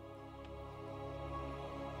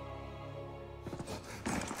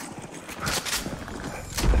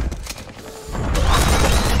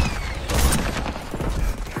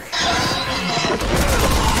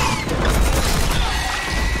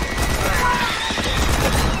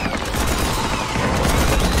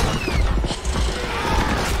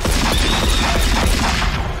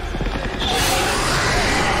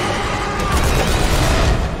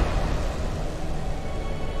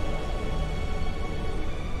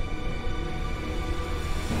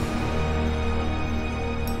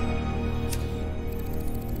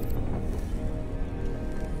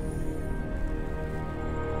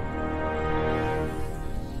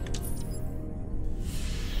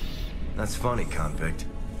That's funny, convict.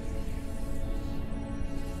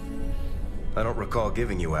 I don't recall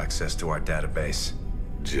giving you access to our database.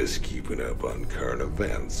 Just keeping up on current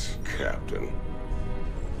events, Captain.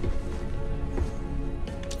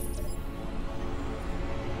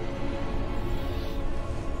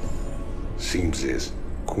 Seems this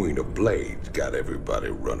Queen of Blades got everybody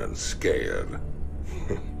running scared.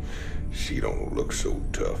 She don't look so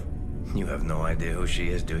tough. You have no idea who she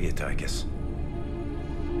is, do you, Tychus?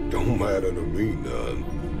 Don't matter to me none.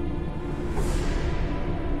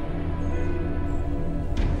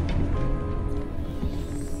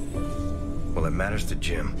 Well, it matters to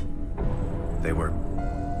Jim. They were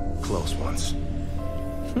close once.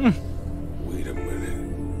 Wait a minute.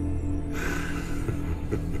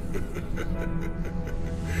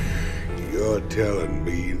 You're telling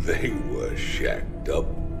me they were shacked up?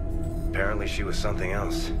 Apparently she was something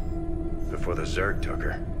else. Before the Zerg took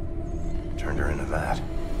her. Turned her into that.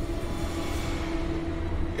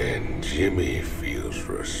 And Jimmy feels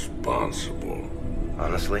responsible.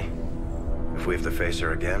 Honestly, if we have to face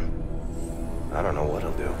her again, I don't know what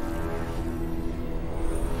he'll do.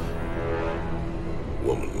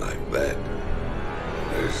 Woman like that,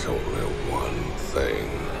 there's only one thing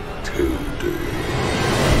to do.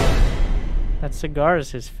 that cigar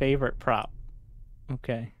is his favorite prop.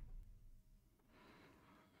 Okay.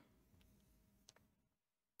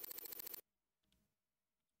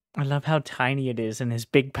 I love how tiny it is in his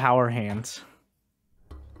big power hands.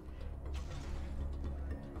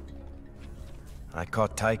 I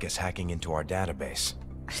caught Tychus hacking into our database,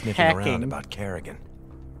 sniffing around about Kerrigan.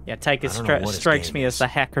 Yeah, Tychus strikes me as the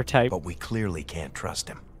hacker type. But we clearly can't trust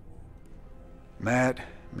him. Matt,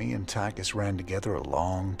 me and Tychus ran together a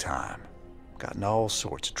long time. Got in all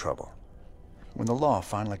sorts of trouble. When the law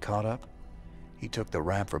finally caught up, he took the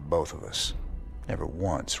rap for both of us. Never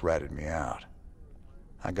once ratted me out.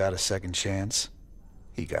 I got a second chance.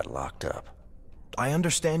 He got locked up. I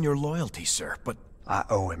understand your loyalty, sir, but... I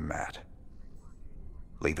owe him, Matt.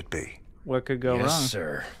 Leave it be. What could go wrong? Yes,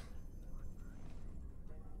 sir.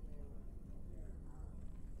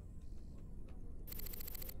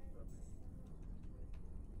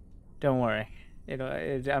 Don't worry.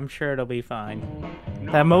 I'm sure it'll be fine.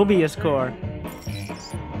 That Mobius core.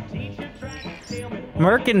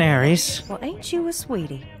 Mercenaries. Well, ain't you a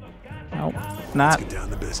sweetie? Nope, Let's not. get down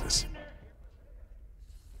to business.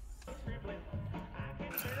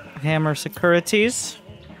 Hammer Securities.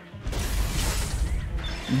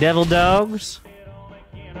 Devil Dogs.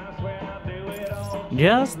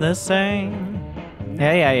 Just the same.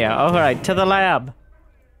 Yeah. Alright, to the lab.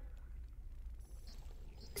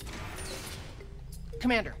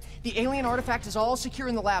 Commander, The alien artifact is all secure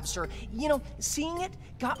in the lab, sir. You know, seeing it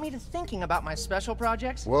got me to thinking about my special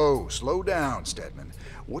projects. Whoa, slow down, Stedman.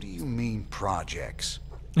 What do you mean, projects?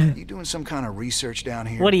 You doing some kind of research down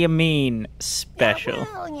here? What do you mean, special?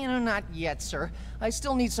 Yeah, well, you know, not yet, sir. I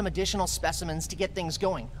still need some additional specimens to get things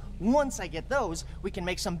going. Once I get those, we can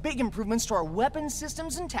make some big improvements to our weapon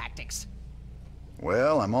systems and tactics.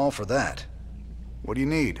 Well, I'm all for that. What do you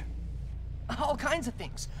need? All kinds of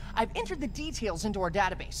things. I've entered the details into our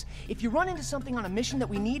database. If you run into something on a mission that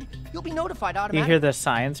we need, you'll be notified automatically. You hear the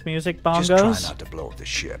science music bongos? Just try not to blow up the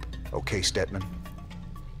ship. Okay, Stedman?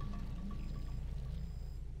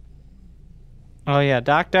 Oh yeah,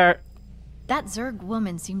 Doctor. That Zerg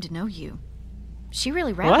woman seemed to know you. She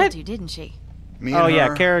really rattled you, didn't she? Me and yeah,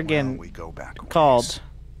 her, Kerrigan we go back a ways. called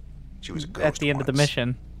She was a ghost at the end of the once.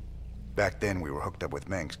 mission. Back then, we were hooked up with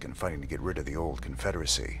Mengsk and fighting to get rid of the old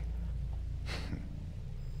Confederacy.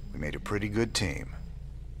 We made a pretty good team.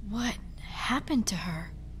 What happened to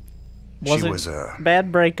her? Was she it was a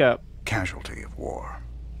bad breakup? Casualty of war.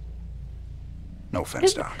 No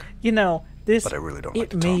offense, Doc. You know, this but I really don't like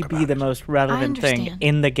to may talk be about the it. most relevant thing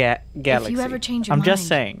in the galaxy. If you ever change your I'm mind, just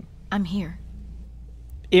saying. I'm here.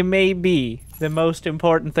 It may be the most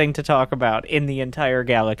important thing to talk about in the entire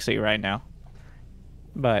galaxy right now.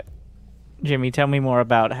 But, Jimmy, tell me more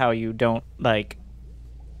about how you don't like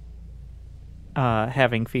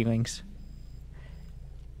having feelings.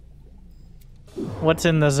 What's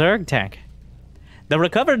in the Zerg tank? The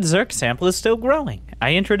recovered Zerg sample is still growing.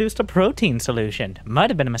 I introduced a protein solution. Might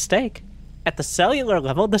have been a mistake. At the cellular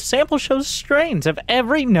level, the sample shows strains of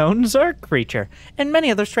every known Zerg creature, and many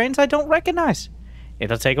other strains I don't recognize.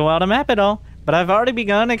 It'll take a while to map it all, but I've already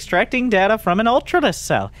begun extracting data from an Ultralist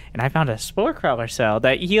cell, and I found a spore crawler cell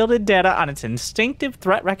that yielded data on its instinctive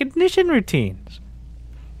threat recognition routines.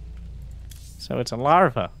 So it's a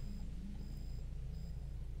larva.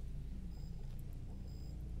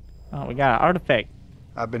 Oh, we got an artifact.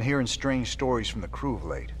 I've been hearing strange stories from the crew of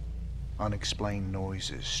late. Unexplained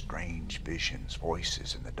noises, strange visions,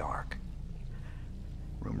 voices in the dark.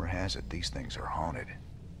 Rumor has it these things are haunted.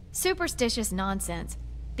 Superstitious nonsense.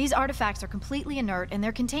 These artifacts are completely inert and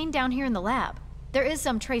they're contained down here in the lab. There is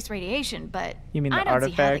some trace radiation, but you mean the I don't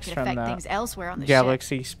see how they artifacts could from affect the things elsewhere on the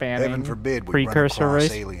galaxy ship. spanning Heaven forbid we run precursor across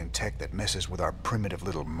race? alien tech that messes with our primitive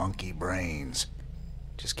little monkey brains.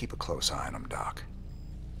 Just keep a close eye on them, Doc.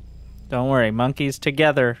 Don't worry, monkeys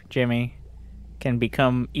together, Jimmy, can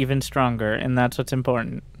become even stronger, and that's what's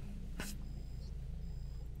important.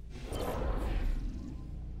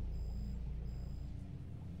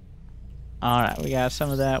 Alright, we got some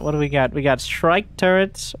of that. What do we got? We got strike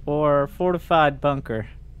turrets or fortified bunker.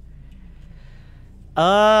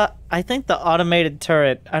 I think the automated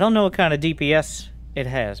turret, I don't know what kind of DPS it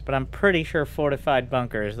has, but I'm pretty sure fortified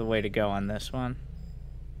bunker is the way to go on this one.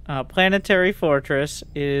 Planetary fortress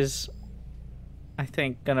is, I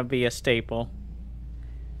think, gonna be a staple.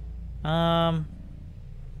 I've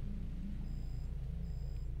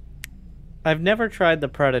never tried the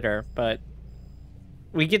Predator, but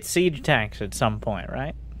we get siege tanks at some point,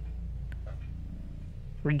 right?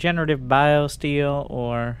 Regenerative biosteel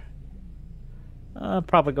or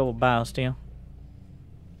probably go with biosteel.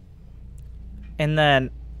 And then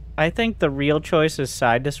I think the real choice is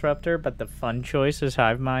side disruptor, but the fun choice is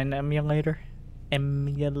hive mind emulator.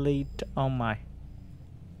 Emulate, oh my.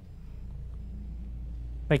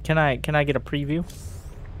 Wait, can I get a preview?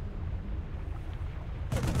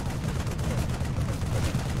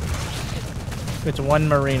 It's 1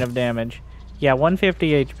 marine of damage. Yeah,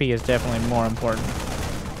 150 HP is definitely more important.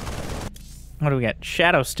 What do we got?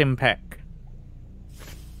 Shadow Stim Pack.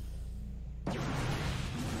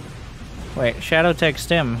 Wait, Shadow Tech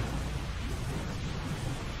Stim.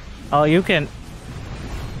 Oh, you can...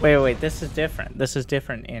 Wait, this is different. This is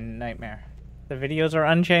different in Nightmare. The videos are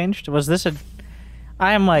unchanged? Was this a...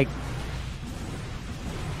 I am like...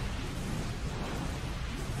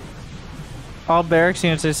 All barracks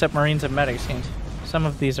units except marines and medics units. Some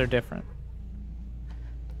of these are different.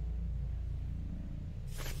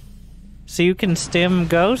 So you can stim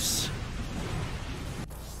ghosts?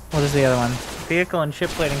 What is the other one? Vehicle and ship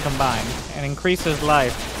plating combined. And increases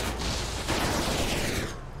life.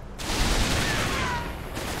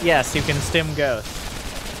 Yes, you can stim ghosts.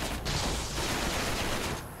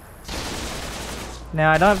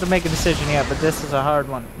 Now, I don't have to make a decision yet, but this is a hard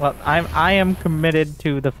one. Well, I am committed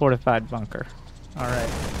to the fortified bunker. Alright.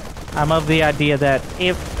 I'm of the idea that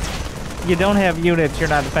if you don't have units, you're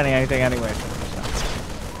not defending anything anyway.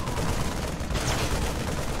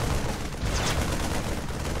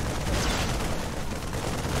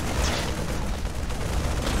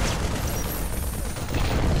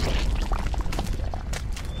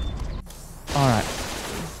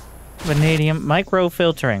 Vanadium.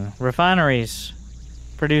 Microfiltering. Refineries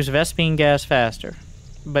produce Vespene gas faster,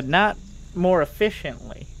 but not more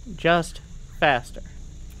efficiently, just faster.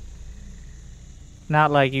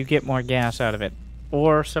 Not like you get more gas out of it.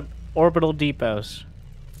 Or suborbital depots.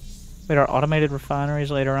 Wait, are automated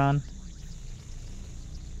refineries later on?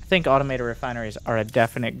 I think automated refineries are a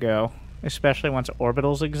definite go, especially once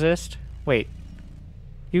orbitals exist. Wait,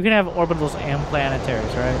 you can have orbitals and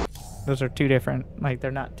planetaries, right? Those are two different, like, they're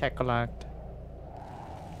not tech-locked.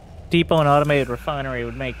 Depot and automated refinery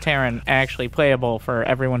would make Terran actually playable for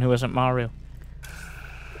everyone who isn't Maru.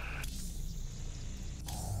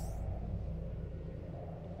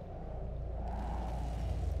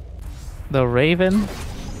 The Raven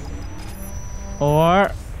or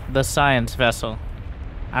the Science Vessel.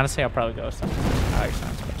 Honestly, I'll probably go with something. I like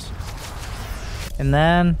Science Vessel. And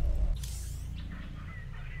then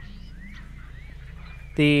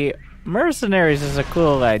the Mercenaries is a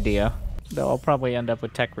cool idea, though I'll probably end up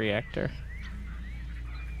with Tech Reactor.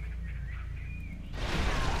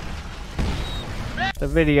 The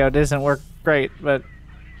video doesn't work great, but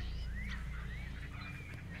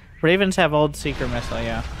Ravens have old Seeker Missile,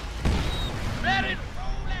 yeah.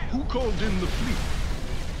 Who called in the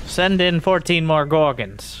fleet? Send in 14 more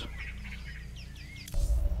Gorgons.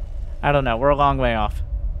 I don't know, we're a long way off.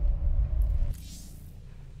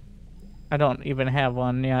 I don't even have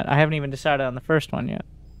one yet. I haven't even decided on the first one yet.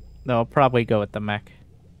 Though I'll probably go with the mech.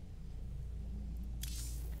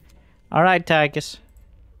 Alright, Tychus.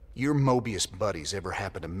 Your Mobius buddies ever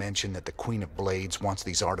happen to mention that the Queen of Blades wants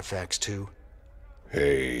these artifacts too?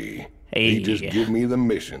 Hey. He just give me the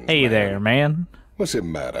missions, Hey man. there, man. What's it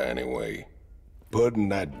matter anyway? Putting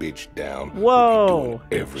that bitch down. Whoa!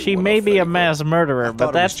 She may be a mass murderer,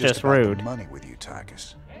 but that's just rude. Money with you,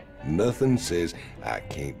 Tychus. Nothing says I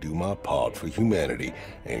can't do my part for humanity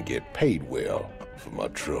and get paid well for my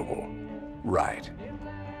trouble. Right.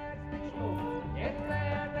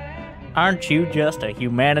 Aren't you just a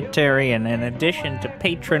humanitarian in addition to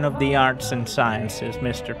patron of the arts and sciences,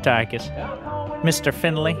 Mr. Tychus? Mr.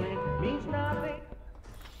 Finley?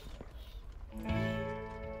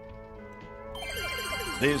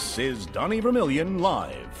 This is Donnie Vermillion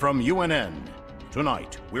live from UNN.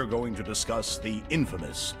 Tonight, we're going to discuss the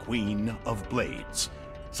infamous Queen of Blades.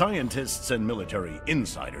 Scientists and military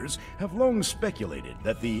insiders have long speculated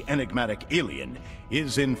that the enigmatic alien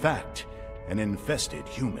is, in fact, an infested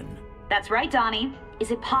human. That's right, Donnie.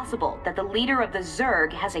 Is it possible that the leader of the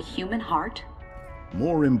Zerg has a human heart?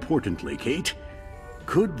 More importantly, Kate,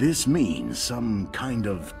 could this mean some kind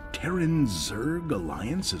of Terran-Zerg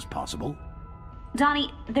alliance is possible?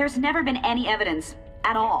 Donnie, there's never been any evidence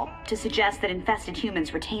at all to suggest that infested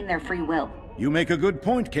humans retain their free will. You make a good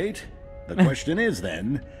point, Kate. The question is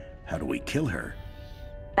then, how do we kill her?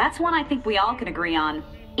 That's one I think we all can agree on.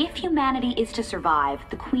 If humanity is to survive,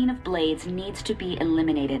 the Queen of Blades needs to be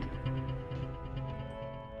eliminated.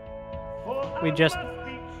 We just...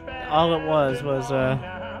 all it was,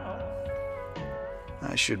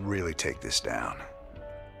 I should really take this down.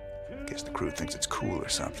 Guess the crew thinks it's cool or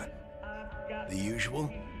something. The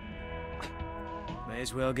usual? May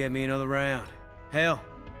as well get me another round. Hell,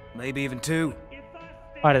 maybe even two.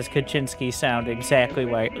 Why does Kaczynski sound exactly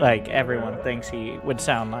like everyone thinks he would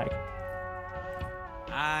sound like?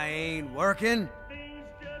 I ain't working.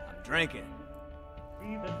 I'm drinking.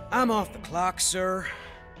 I'm off the clock, sir.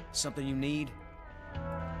 Something you need?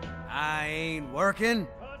 I ain't working.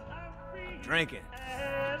 I'm drinking.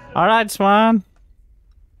 Alright, Swan.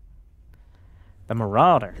 The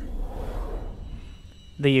Marauder.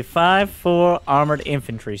 The 5'4" armored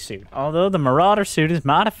infantry suit. Although the Marauder suit is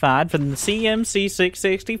modified from the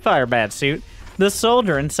CMC-660 Firebat suit, the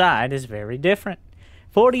soldier inside is very different.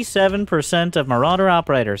 47% of Marauder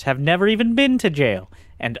operators have never even been to jail,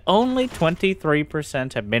 and only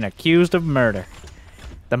 23% have been accused of murder.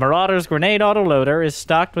 The Marauder's grenade autoloader is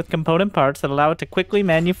stocked with component parts that allow it to quickly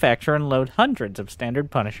manufacture and load hundreds of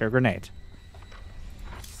standard Punisher grenades.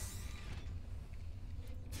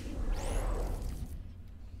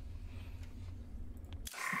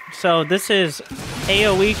 So this is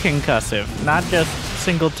AoE concussive, not just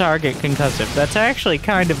single target concussive. That's actually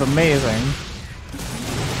kind of amazing.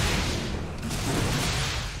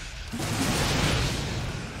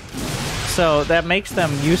 So that makes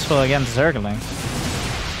them useful against Zerglings.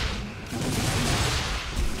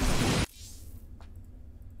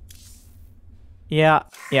 Yeah,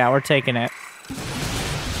 we're taking it.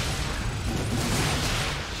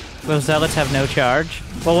 Those zealots have no charge.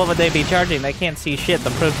 Well, what would they be charging? They can't see shit.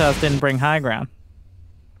 The Protoss didn't bring high ground.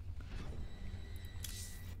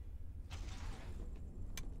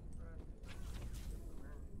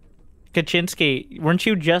 Kaczynski, weren't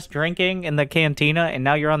you just drinking in the cantina and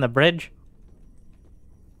now you're on the bridge?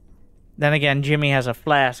 Then again, Jimmy has a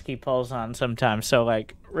flask he pulls on sometimes, so,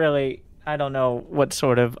 like, really, I don't know what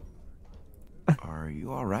sort of... Are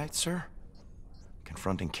you alright, sir?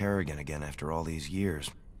 Confronting Kerrigan again after all these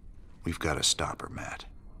years. We've got to stop her, Matt.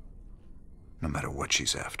 No matter what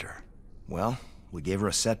she's after. Well, we gave her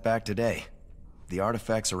a setback today. The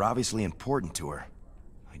artifacts are obviously important to her.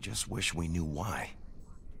 I just wish we knew why.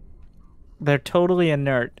 They're totally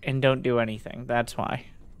inert and don't do anything. That's why.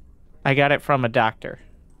 I got it from a doctor.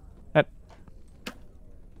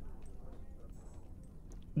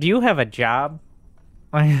 Do you have a job?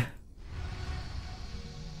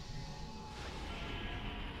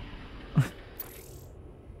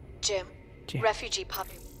 Jim, refugee pup.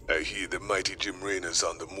 I hear the mighty Jim Raynor's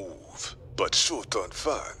on the move, but short on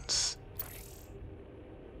funds.